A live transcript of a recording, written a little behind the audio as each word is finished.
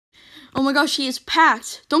Oh my gosh, he is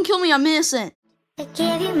packed. Don't kill me, I'm innocent. I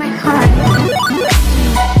gave you my heart.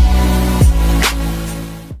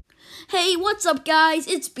 Hey, what's up guys?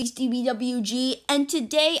 It's BeastyBWG, and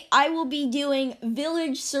today I will be doing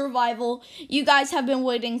Village Survival. You guys have been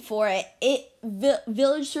waiting for it.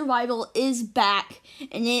 Village Survival is back,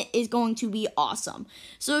 and it is going to be awesome.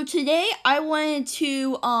 So today I wanted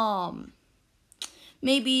to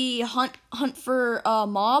maybe hunt for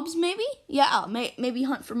mobs, maybe? Yeah, maybe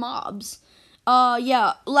hunt for mobs. Off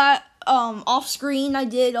screen I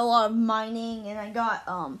did a lot of mining, and I got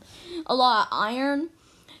a lot of iron.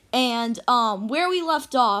 And where we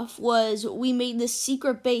left off was we made this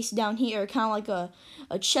secret base down here, kind of like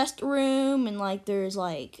a chest room, and like there's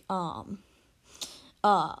like a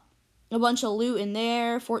bunch of loot in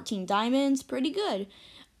there, 14 diamonds, pretty good.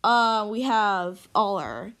 We have all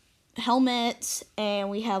our helmets, and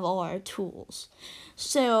we have all our tools.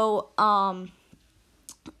 So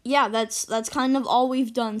yeah, that's kind of all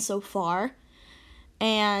we've done so far.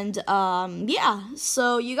 And yeah,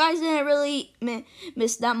 so you guys didn't really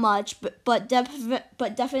miss that much, but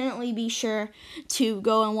definitely be sure to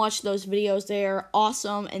go and watch those videos. They are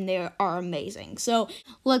awesome and they are amazing. So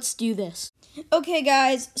let's do this. Okay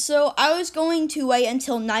guys, so I was going to wait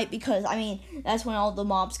until night because I mean that's when all the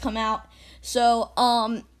mobs come out. So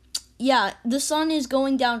yeah, the sun is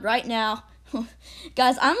going down right now.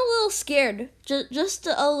 Guys, I'm a little scared, just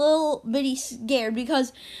a little bitty scared,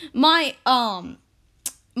 because my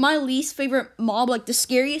least favorite mob, like the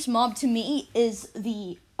scariest mob to me, is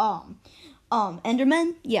the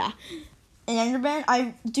Endermen. Yeah, and Endermen,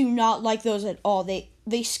 I do not like those at all. They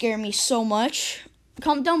scare me so much.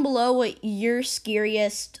 Comment down below what your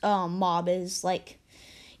scariest mob is. Like,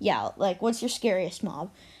 yeah, like what's your scariest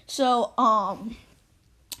mob? So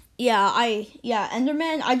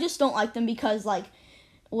Endermen, I just don't like them because like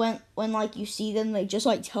when like you see them, they just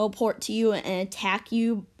like teleport to you and attack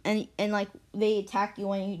you, and like they attack you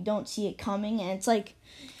when you don't see it coming, and it's like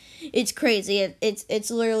it's crazy. It's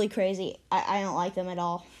literally crazy. I don't like them at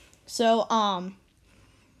all. So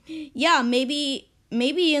yeah, maybe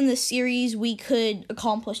in the series we could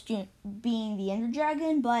accomplish being the Ender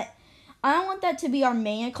Dragon, but I don't want that to be our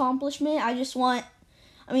main accomplishment. I just want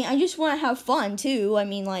to have fun too. I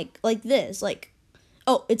mean, like this, like,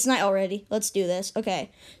 oh, it's night already. Let's do this. Okay,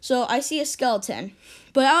 so I see a skeleton,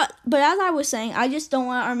 but as I was saying, I just don't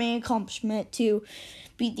want our main accomplishment to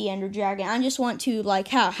beat the Ender Dragon. I just want to like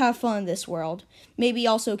have fun in this world. Maybe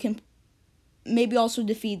also defeat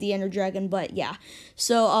the Ender Dragon. But yeah,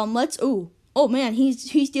 so let's. Oh man,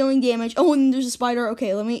 he's dealing damage. Oh, and there's a spider.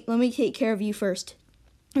 Okay, let me take care of you first.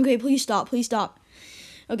 Okay, please stop.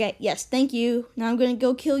 Okay, yes, thank you. Now I'm gonna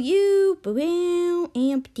go kill you. Boom,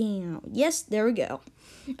 amp down. Yes, there we go.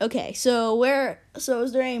 Okay, so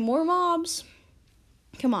is there any more mobs?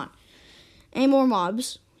 Come on. Any more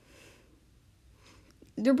mobs?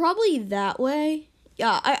 They're probably that way.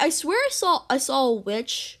 Yeah, I swear I saw a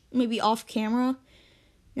witch, maybe off camera.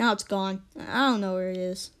 Now it's gone. I don't know where it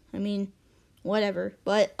is. I mean, whatever.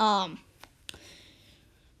 But oh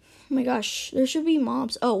my gosh, there should be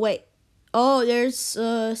mobs. Oh wait. Oh, there's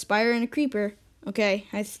a spider and a creeper. Okay,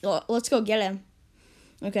 let's go get him.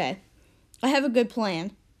 Okay, I have a good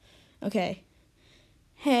plan. Okay.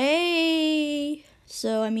 Hey.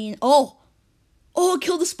 So, I mean, oh, it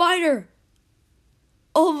killed the spider.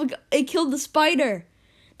 Oh my god, it killed the spider.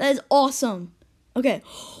 That is awesome. Okay,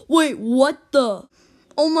 wait, what the?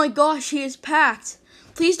 Oh my gosh, he is packed.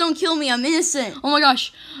 Please don't kill me, I'm innocent. Oh my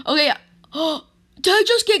gosh. Okay, oh, did I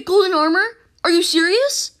just get golden armor? Are you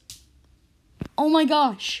serious? Oh my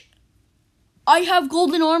gosh. I have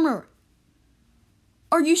golden armor.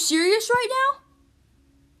 Are you serious right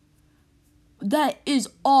now? That is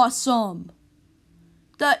awesome.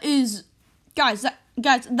 That is, guys,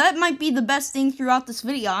 that might be the best thing throughout this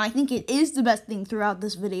video. I think it is the best thing throughout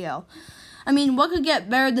this video. I mean, what could get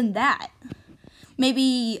better than that?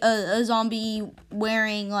 Maybe a zombie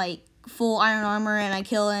wearing like full iron armor and I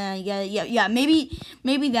kill it and I get it. Yeah, maybe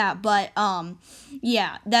that, but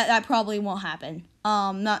yeah, that probably won't happen.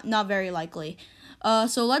 Not very likely.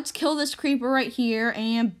 So let's kill this creeper right here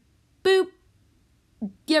and boop.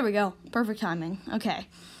 There we go. Perfect timing. Okay.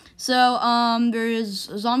 So there's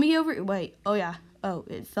a zombie over. Wait. Oh yeah. Oh,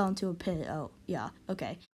 it fell into a pit. Oh yeah.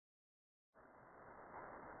 Okay.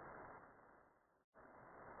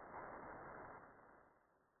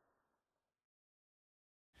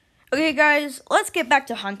 Okay, guys, let's get back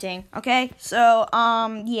to hunting, okay? So,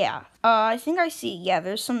 yeah. I think I see, yeah,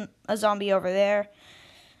 there's a zombie over there.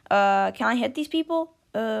 Can I hit these people?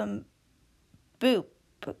 Boop.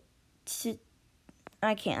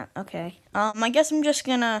 I can't, okay. I guess I'm just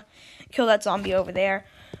gonna kill that zombie over there.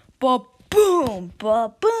 Ba-boom,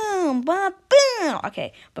 ba-boom, ba-boom.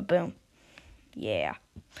 Okay, ba-boom. Yeah.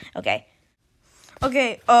 Okay.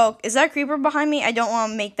 Okay, oh, is that a creeper behind me? I don't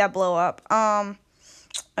want to make that blow up.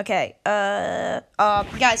 Okay,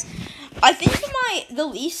 guys, I think the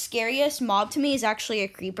least scariest mob to me is actually a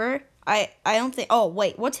creeper. I don't think, oh,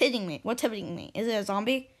 wait, what's hitting me? What's hitting me? Is it a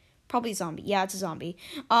zombie? Probably a zombie. Yeah, it's a zombie.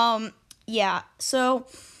 Yeah, so,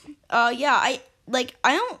 yeah, I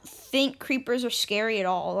don't think creepers are scary at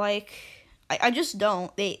all. Like, I just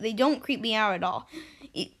don't. They don't creep me out at all.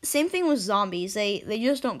 Same thing with zombies. They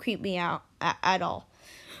just don't creep me out at all.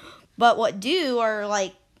 But what do are,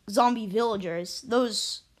 like, zombie villagers.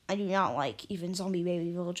 Those, I do not like, even zombie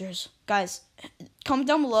baby villagers. Guys, comment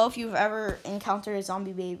down below if you've ever encountered a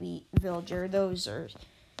zombie baby villager. Those are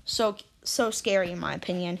so scary in my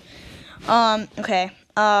opinion. Okay.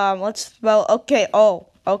 Okay.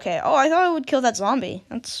 Oh, I thought I would kill that zombie.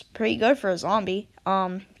 That's pretty good for a zombie.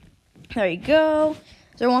 There you go.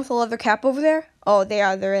 Is there one with a leather cap over there? Oh,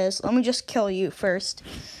 there is. Let me just kill you first.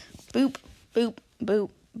 Boop, boop, boop,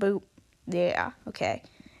 boop. Yeah, okay.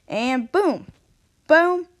 And boom,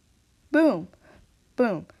 boom, boom,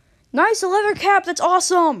 boom. Nice, a leather cap. That's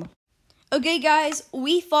awesome. Okay, guys,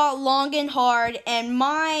 we fought long and hard, and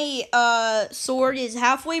my sword is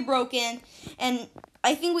halfway broken, and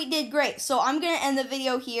I think we did great. So I'm going to end the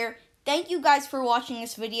video here. Thank you guys for watching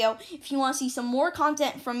this video. If you want to see some more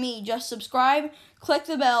content from me, just subscribe, click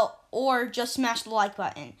the bell, or just smash the like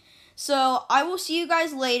button. So I will see you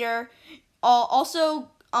guys later. Also,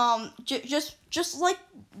 just like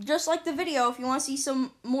the video if you want to see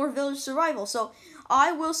some more village survival. So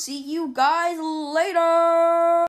I will see you guys later.